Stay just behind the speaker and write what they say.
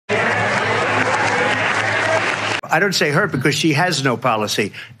I don't say her because she has no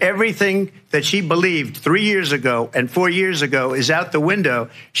policy. Everything that she believed 3 years ago and 4 years ago is out the window.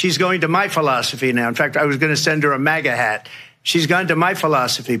 She's going to my philosophy now. In fact, I was going to send her a MAGA hat. She's gone to my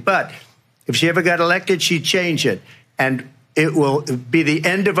philosophy. But if she ever got elected, she'd change it. And it will be the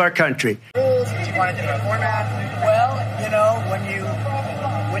end of our country. Rules? Would you want a different format? Well, you know,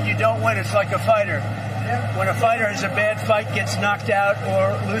 when you don't win, it's like a fighter. When a fighter has a bad fight, gets knocked out,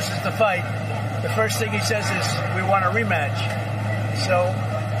 or loses the fight, the first thing he says is, we want a rematch. So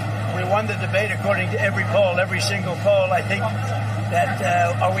we won the debate according to every poll, every single poll. I think that,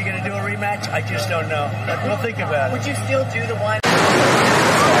 are we going to do a rematch? I just don't know. But we'll think about it. Would you still do the one?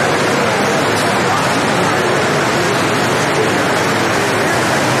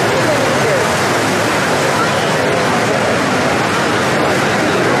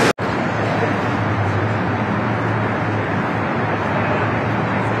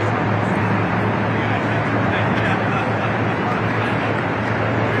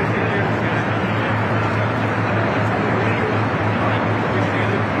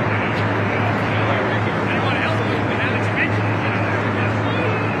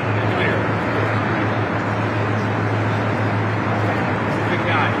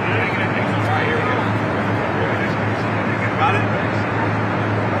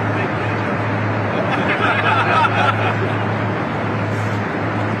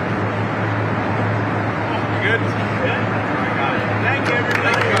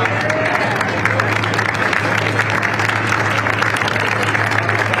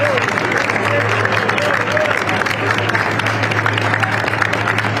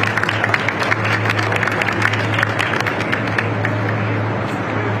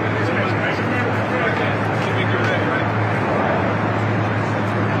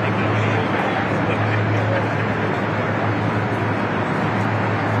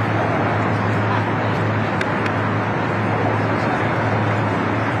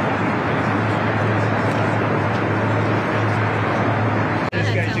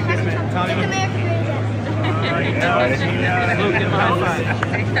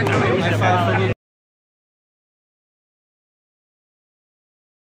 High five.